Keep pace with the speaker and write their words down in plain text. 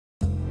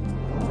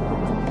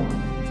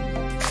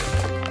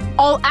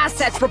All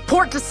assets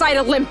report to Site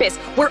Olympus.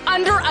 We're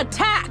under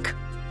attack!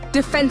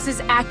 Defense is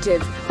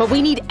active, but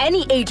we need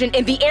any agent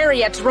in the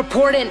area to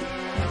report in.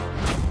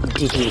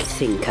 Did you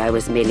think I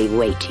was merely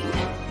waiting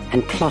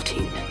and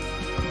plotting?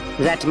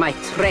 That my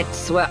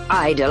threats were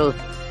idle?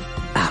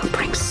 I'll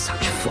bring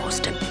such force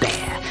to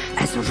bear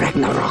as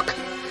Ragnarok,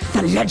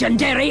 the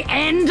legendary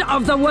end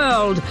of the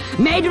world,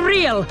 made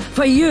real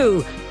for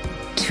you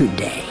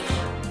today.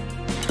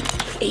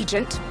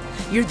 Agent,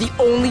 you're the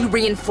only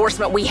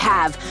reinforcement we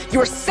have.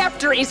 Your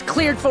scepter is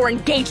cleared for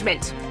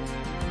engagement.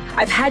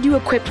 I've had you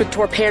equipped with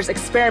Torpair's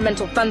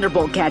experimental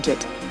Thunderbolt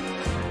gadget.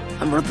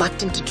 I'm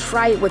reluctant to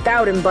try it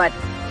without him, but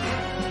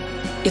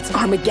it's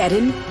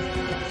Armageddon,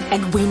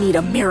 and we need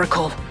a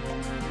miracle.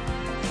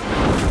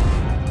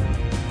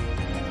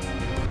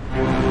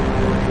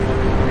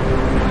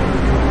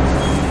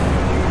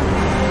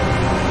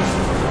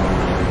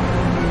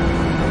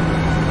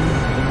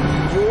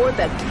 You're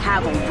the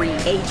cavalry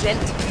agent.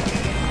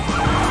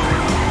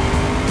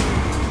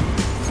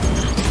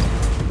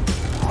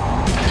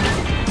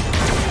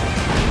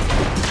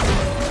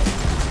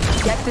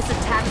 Get this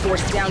attack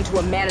force down to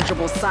a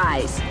manageable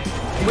size.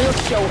 We'll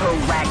show her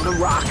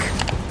Ragnarok.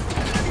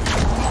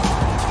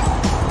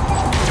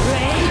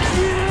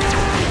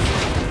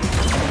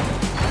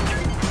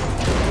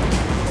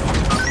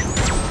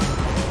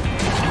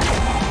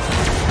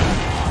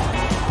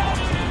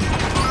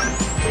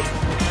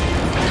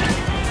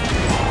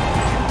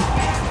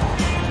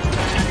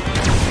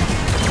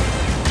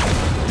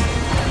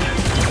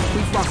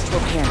 We've lost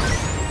Torpair.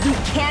 We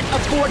can't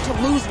afford to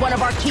lose one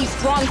of our key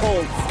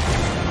strongholds.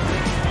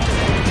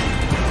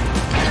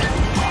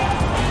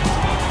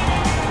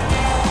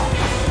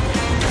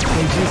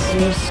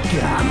 You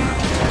scum.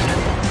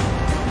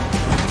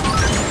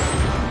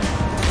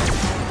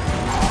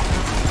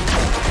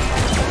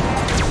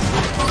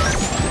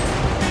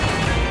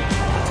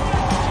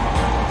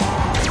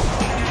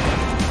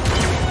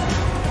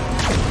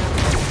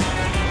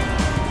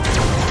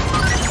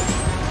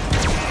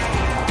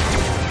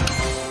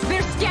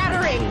 They're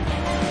scattering!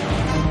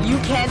 You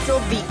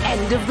canceled the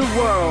end of the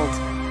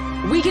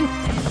world. We can...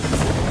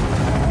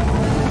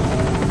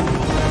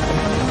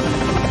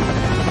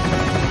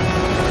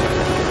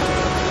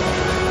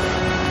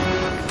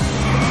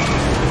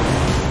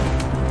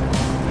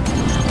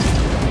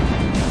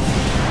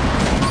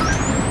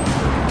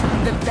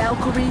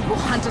 Valkyrie will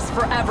hunt us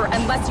forever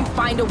unless you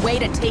find a way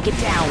to take it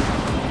down.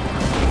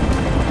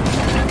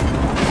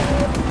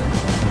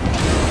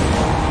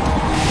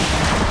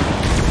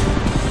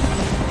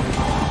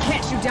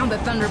 Can't shoot down the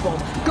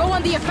Thunderbolt. Go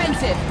on the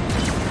offensive!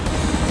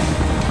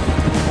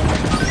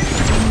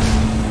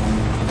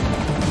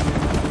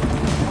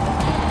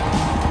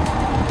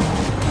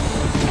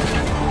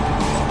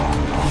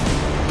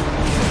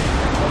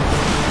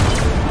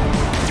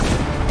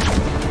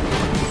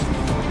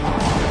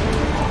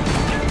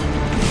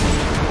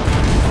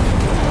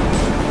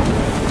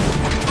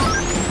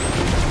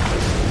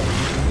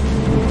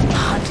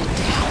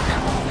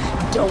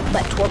 Don't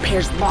let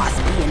Torpair's loss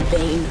be in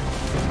vain.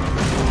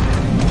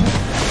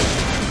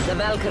 The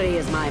Valkyrie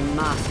is my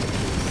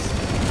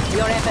masterpiece.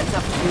 Your efforts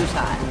are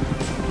futile.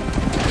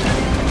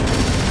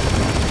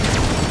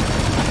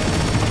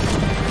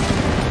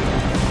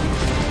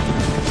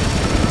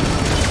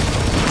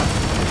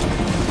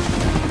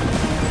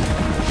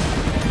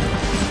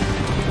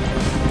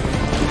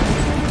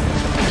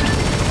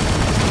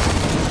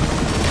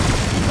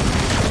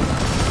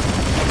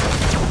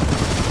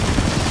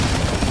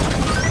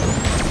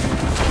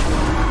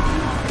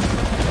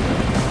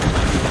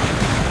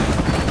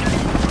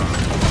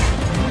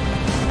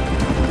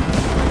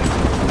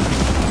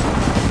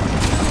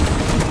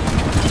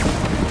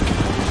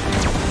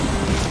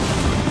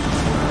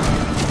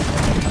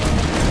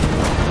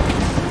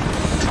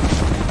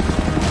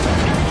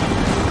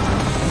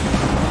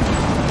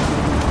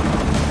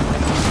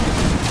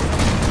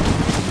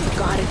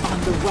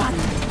 Run!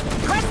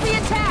 Press the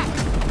attack!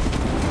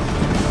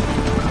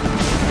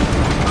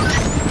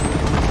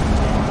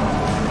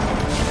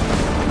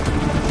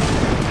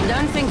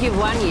 Don't think you've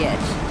won yet,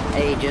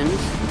 Agent.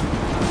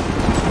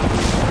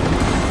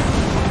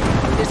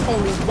 There's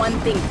only one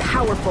thing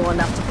powerful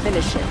enough to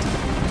finish it.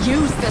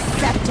 Use the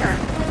scepter!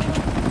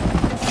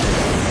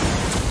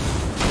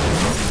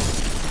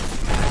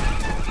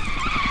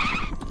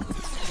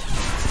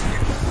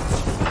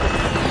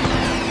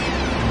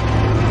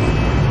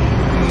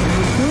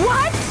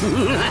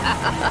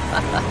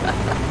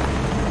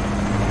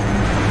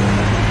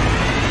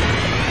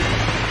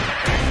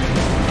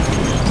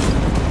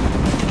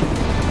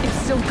 It's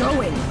still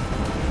going.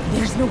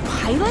 There's no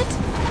pilot?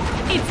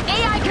 It's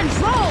AI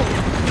control!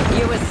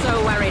 You were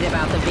so worried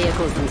about the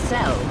vehicles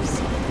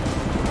themselves.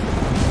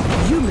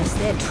 You missed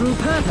their true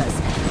purpose,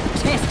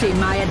 testing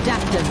my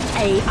adaptive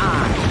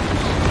AI.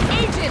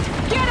 Agent,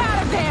 get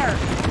out of there!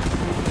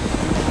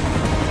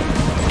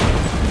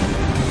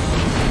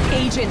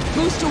 Agent,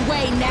 boost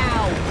away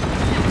now!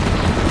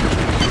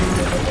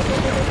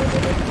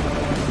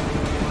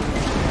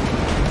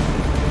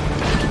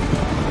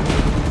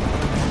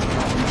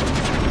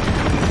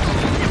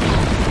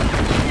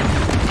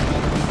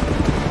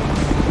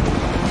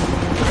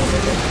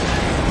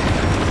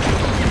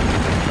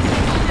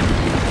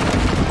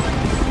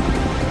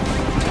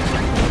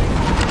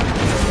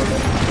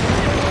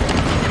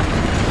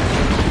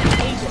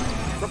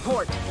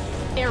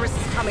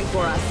 coming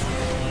for us.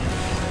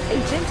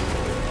 Agent?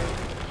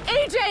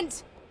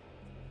 Agent!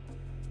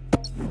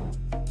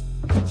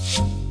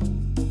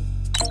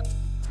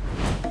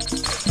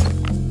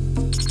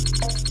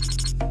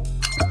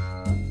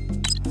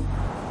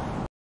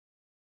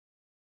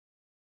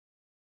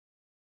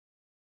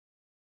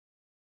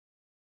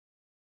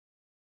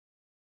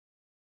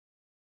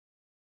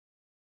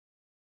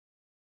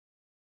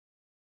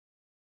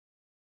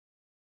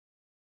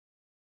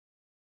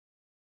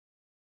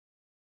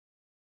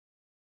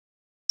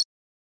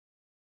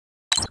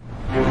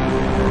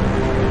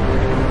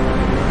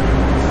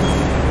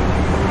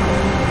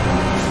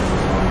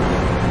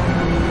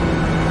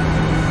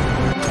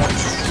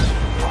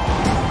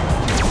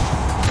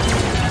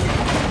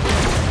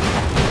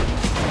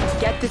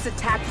 This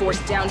attack force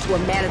down to a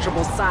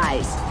manageable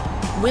size.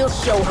 We'll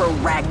show her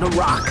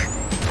Ragnarok.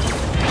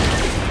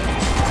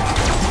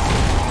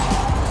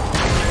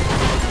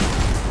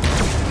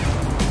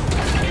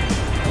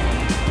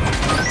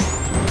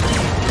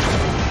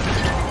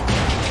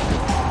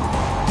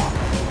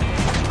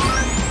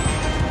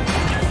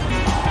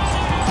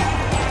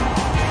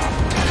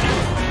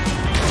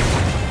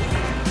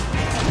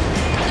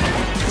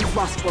 We've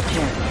lost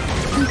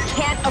Torpair. We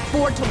can't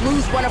afford to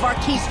lose one of our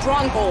key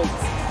strongholds.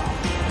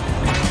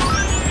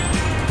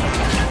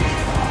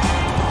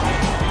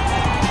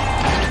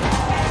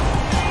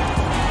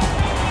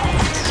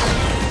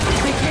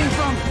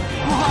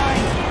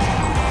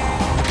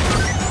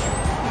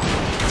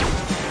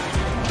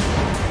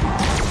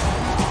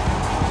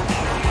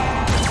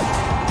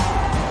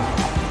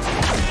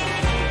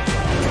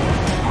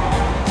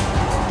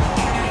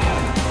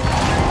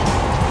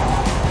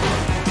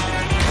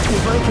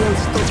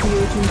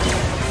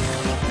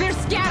 They're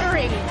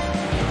scattering!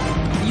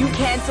 You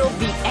canceled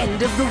the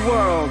end of the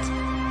world.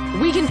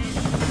 We can...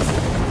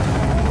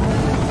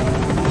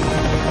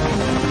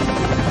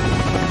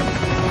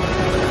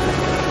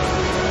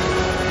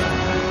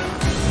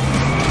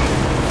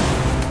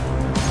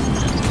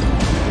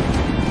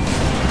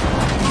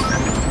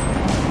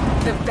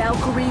 The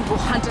Valkyrie will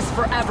hunt us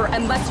forever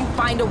unless you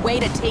find a way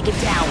to take it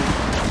down.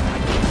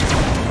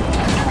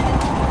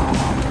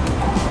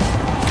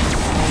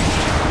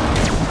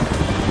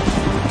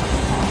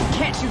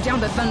 Shoot down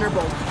the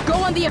Thunderbolt. Go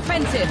on the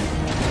offensive!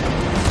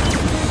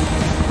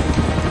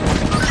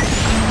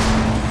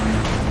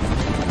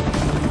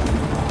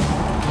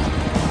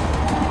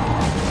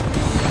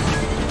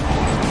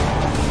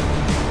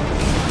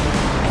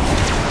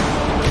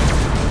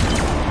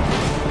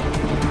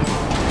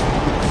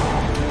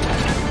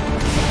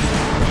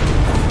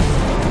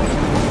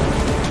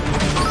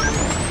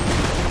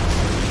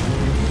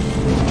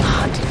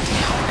 Hunt it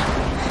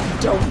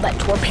down. Don't let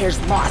Torpair's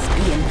loss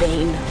be in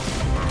vain.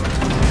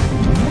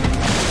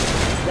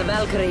 The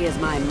Valkyrie is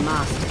my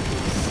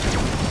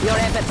masterpiece. Your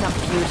efforts are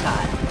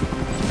futile.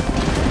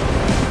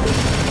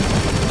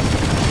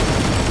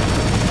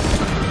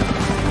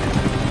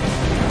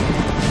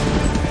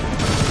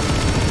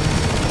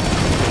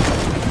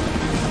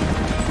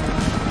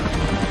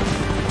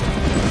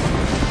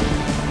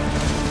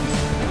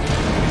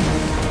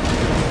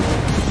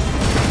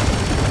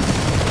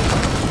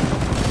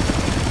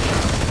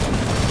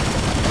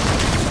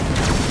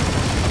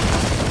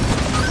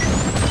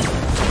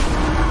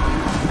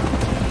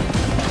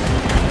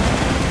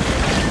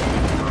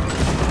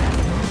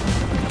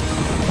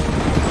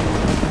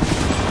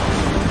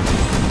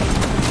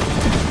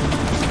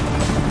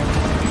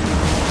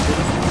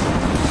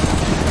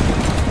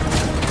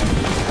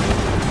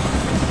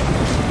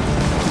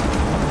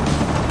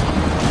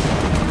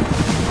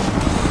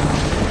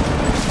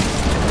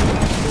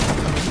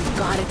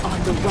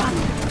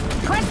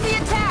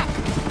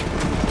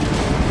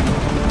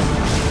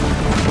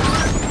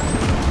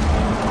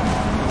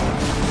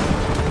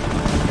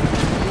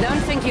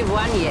 You've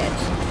won yet,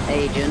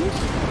 Agent.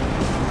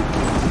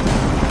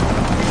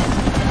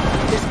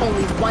 There's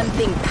only one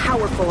thing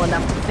powerful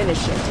enough to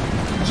finish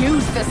it.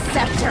 Use the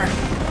scepter!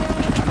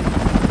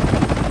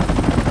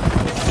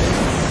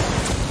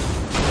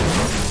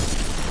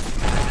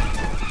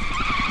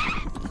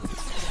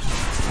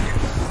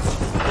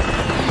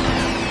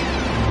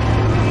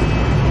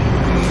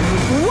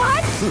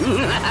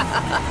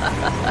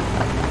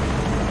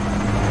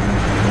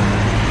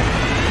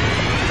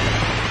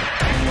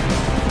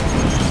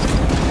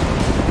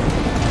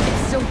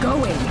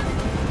 Going.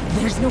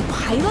 There's no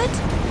pilot?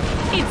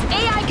 It's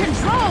AI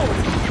controlled!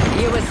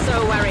 You were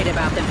so worried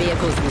about the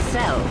vehicles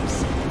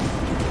themselves.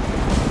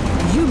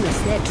 You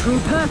missed their true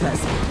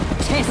purpose,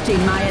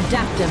 testing my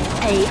adaptive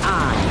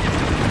AI.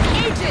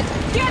 Agent,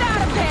 get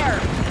out of there!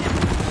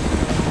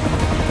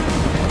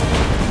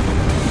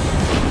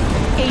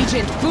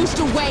 Agent, boost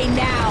away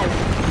now!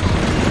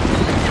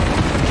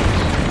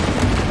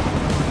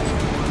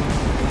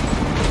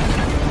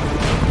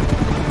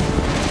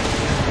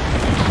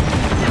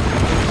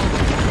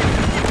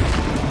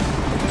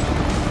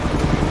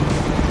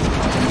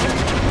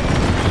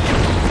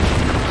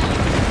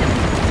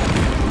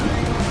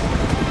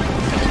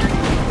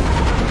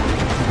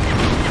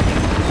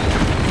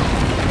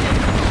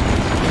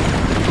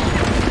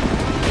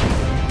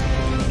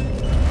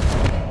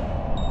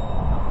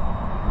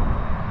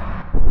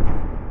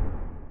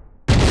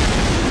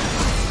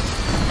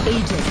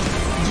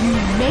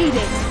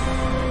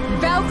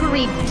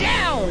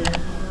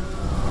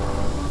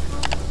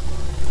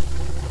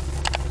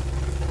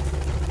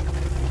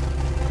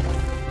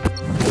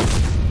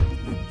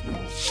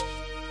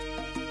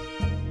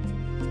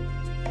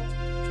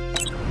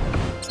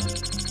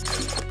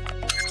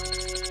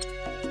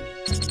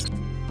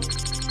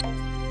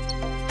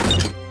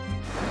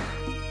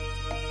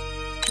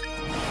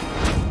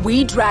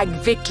 We dragged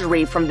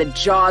victory from the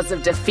jaws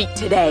of defeat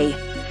today.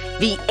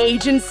 The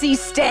agency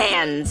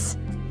stands.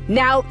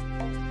 Now,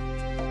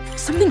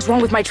 something's wrong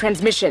with my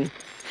transmission.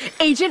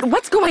 Agent,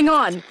 what's going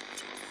on?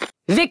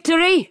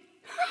 Victory?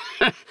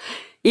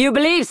 You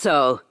believe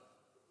so?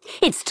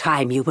 It's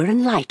time you were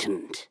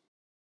enlightened.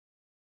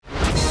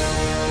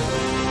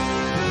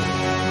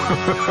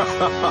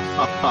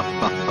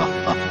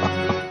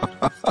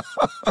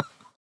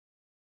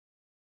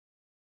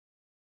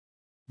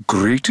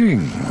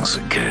 Greetings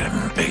again,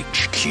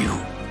 HQ.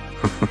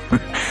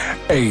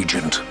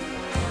 Agent.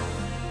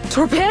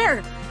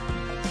 Torpair!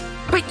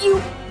 But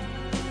you...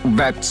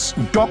 That's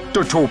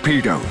Dr.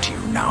 Torpedo to you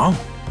now.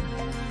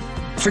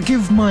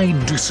 Forgive my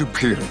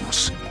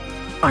disappearance.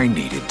 I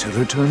needed to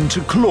return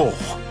to Claw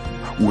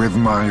with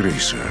my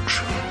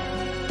research.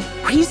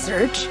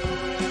 Research?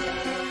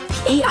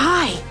 The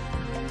AI!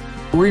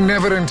 We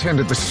never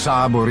intended the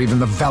Sub or even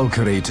the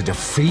Valkyrie to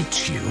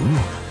defeat you.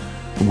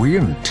 We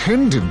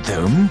intended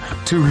them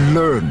to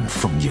learn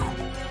from you.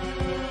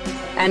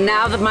 And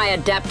now that my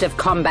adaptive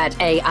combat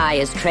AI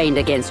is trained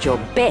against your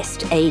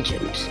best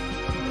agent,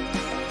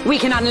 we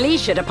can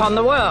unleash it upon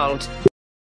the world.